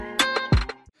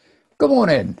Good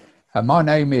morning. My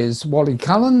name is Wally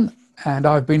Cullen, and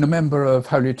I've been a member of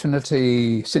Holy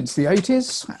Trinity since the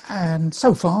 80s, and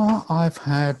so far I've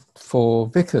had 4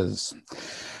 vicars.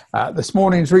 This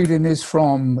morning's reading is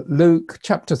from Luke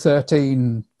chapter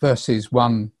 13, verses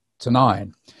 1 to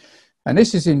 9. And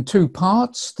this is in 2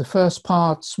 parts. The first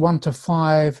parts, 1 to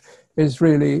 5, is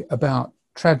really about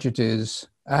tragedies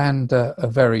and a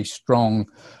very strong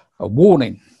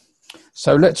warning.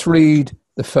 So let's read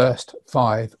the first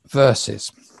 5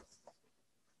 verses.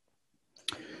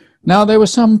 Now there were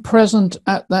some present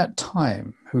at that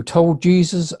time who told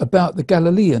Jesus about the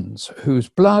Galileans, whose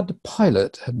blood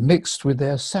Pilate had mixed with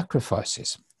their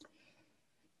sacrifices.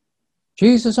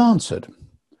 Jesus answered,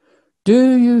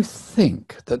 "Do you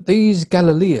think that these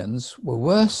Galileans were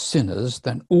worse sinners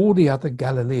than all the other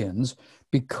Galileans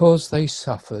because they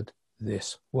suffered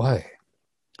this way?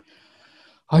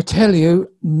 I tell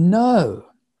you, no.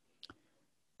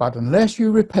 But unless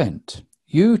you repent,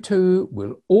 you too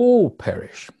will all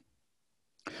perish.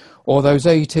 Or those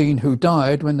 18 who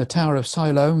died when the Tower of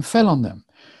Siloam fell on them.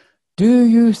 Do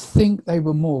you think they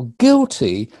were more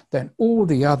guilty than all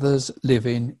the others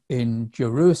living in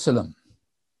Jerusalem?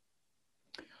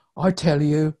 I tell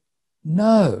you,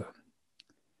 no.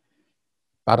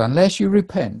 But unless you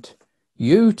repent,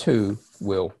 you too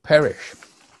will perish."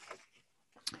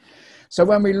 So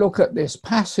when we look at this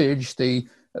passage,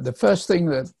 the first thing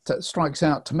that strikes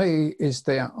out to me is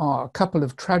there are a couple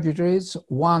of tragedies.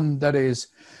 One that is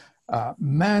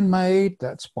man-made,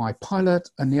 that's by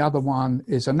Pilate, and the other one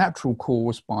is a natural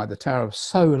cause by the Tower of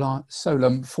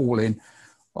Siloam falling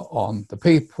on the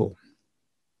people.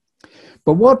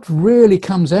 But what really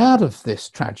comes out of this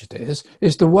tragedy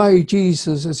is the way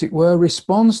Jesus, as it were,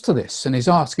 responds to this, and is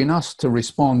asking us to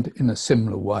respond in a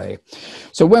similar way.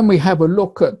 So when we have a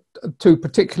look at 2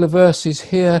 particular verses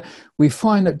here, we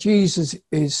find that Jesus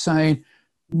is saying,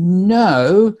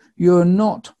 no, you're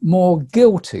not more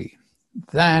guilty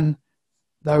than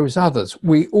those others.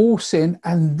 We all sin.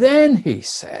 And then he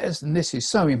says, and this is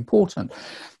so important,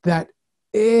 that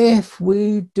if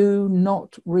we do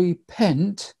not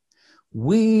repent,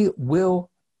 we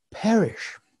will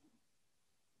perish.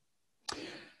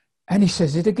 And he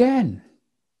says it again.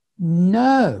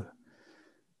 No.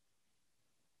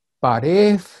 But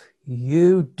if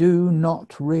you do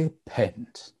not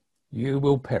repent, you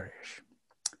will perish.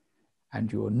 And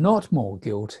you are not more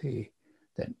guilty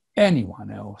than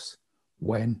anyone else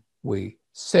when we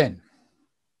sin.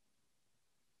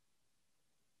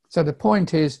 So the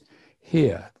point is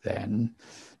here then,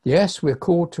 yes, we're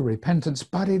called to repentance,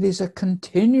 but it is a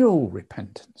continual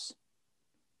repentance.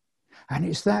 And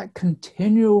it's that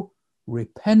continual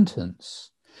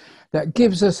repentance that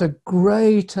gives us a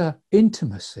greater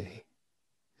intimacy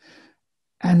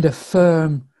and a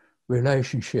firm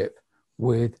relationship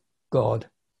with God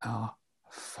our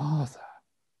Father.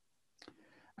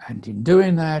 And in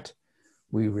doing that,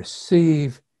 we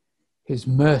receive his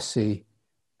mercy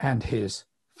and his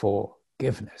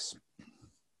forgiveness.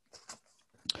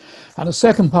 And the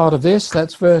second part of this,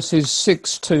 that's verses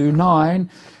 6 to 9,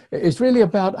 is really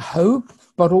about hope,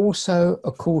 but also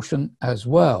a caution as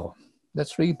well.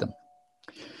 Let's read them.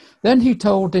 Then he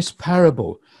told this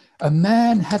parable. A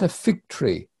man had a fig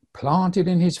tree planted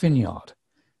in his vineyard,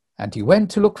 and he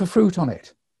went to look for fruit on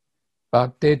it,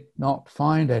 but did not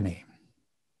find any.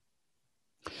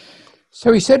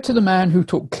 So he said to the man who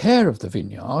took care of the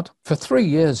vineyard, "For 3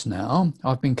 years now,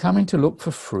 I've been coming to look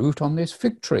for fruit on this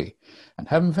fig tree and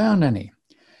haven't found any.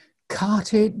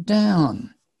 Cut it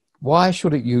down. Why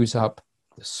should it use up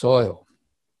the soil?"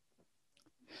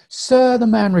 "Sir," the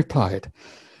man replied,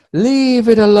 "leave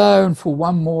it alone for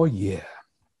 1 more year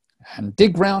and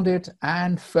dig round it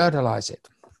and fertilize it.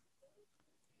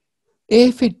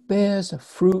 If it bears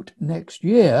fruit next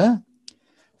year,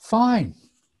 fine.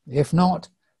 If not,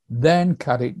 then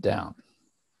cut it down."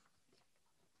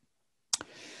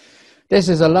 This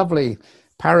is a lovely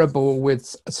parable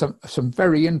with some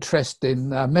very interesting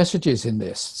messages in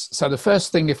this. So the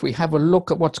first thing, if we have a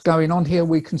look at what's going on here,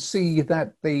 we can see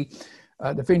that the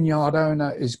vineyard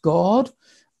owner is God.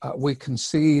 We can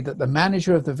see that the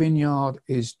manager of the vineyard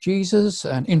is Jesus.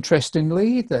 And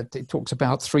interestingly, that it talks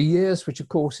about 3 years, which of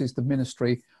course is the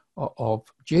ministry of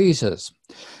Jesus.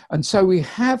 And so we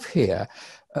have here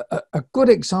a good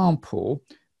example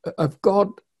of God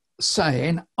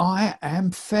saying, I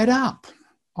am fed up.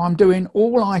 I'm doing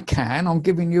all I can. I'm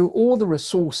giving you all the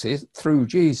resources through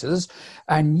Jesus,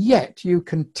 and yet you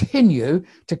continue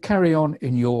to carry on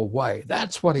in your way.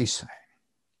 That's what he's saying.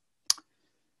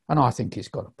 And I think he's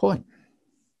got a point.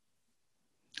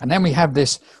 And then we have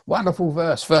this wonderful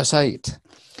verse, verse 8.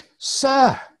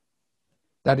 "Sir,"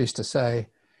 that is to say,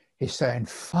 He's saying,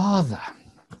 Father.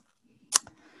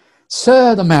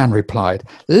 Sir, the man replied,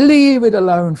 leave it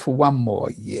alone for 1 more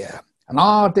year, and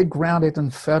I'll dig ground it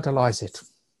and fertilize it.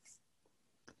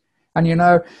 And you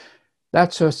know,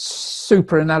 that's a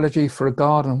super analogy for a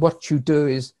garden. What you do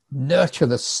is nurture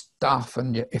the stuff,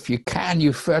 and if you can,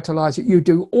 you fertilize it. You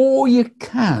do all you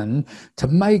can to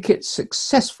make it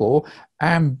successful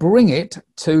and bring it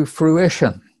to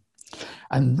fruition.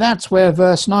 And that's where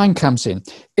verse 9 comes in.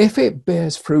 If it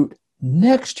bears fruit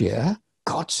next year,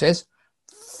 God says,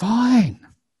 fine.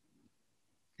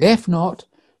 If not,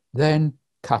 then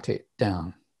cut it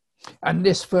down. And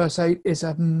this verse 8 is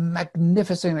a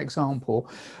magnificent example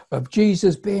of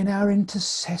Jesus being our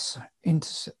intercessor.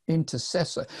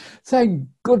 Thank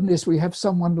goodness we have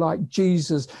someone like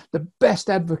Jesus, the best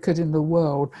advocate in the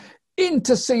world,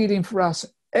 interceding for us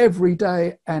every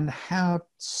day, and how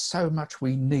so much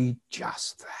we need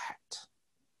just that.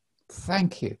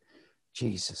 Thank you,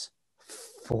 Jesus,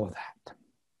 for that.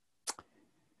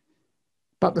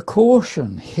 But the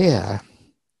caution here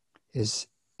is,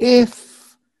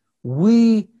 if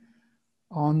we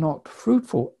are not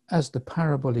fruitful, as the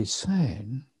parable is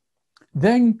saying,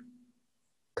 then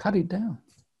cut it down.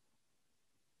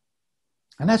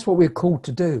 And that's what we're called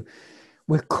to do.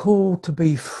 We're called to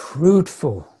be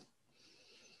fruitful.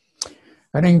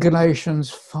 And in Galatians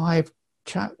 5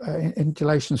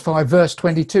 verse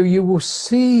 22, you will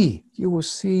see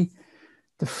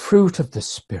the fruit of the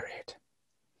Spirit.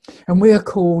 And we are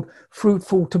called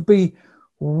fruitful to be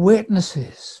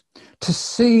witnesses, to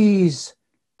seize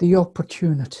the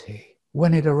opportunity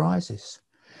when it arises,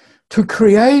 to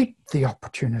create the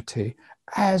opportunity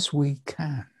as we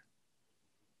can.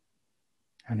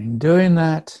 And in doing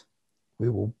that, we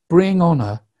will bring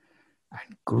honor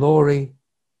and glory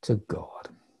to God.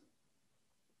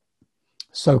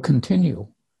 So continue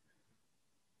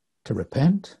to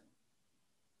repent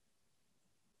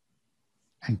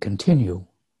and continue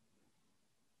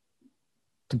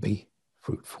to be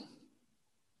fruitful.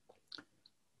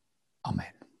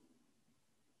 Amen.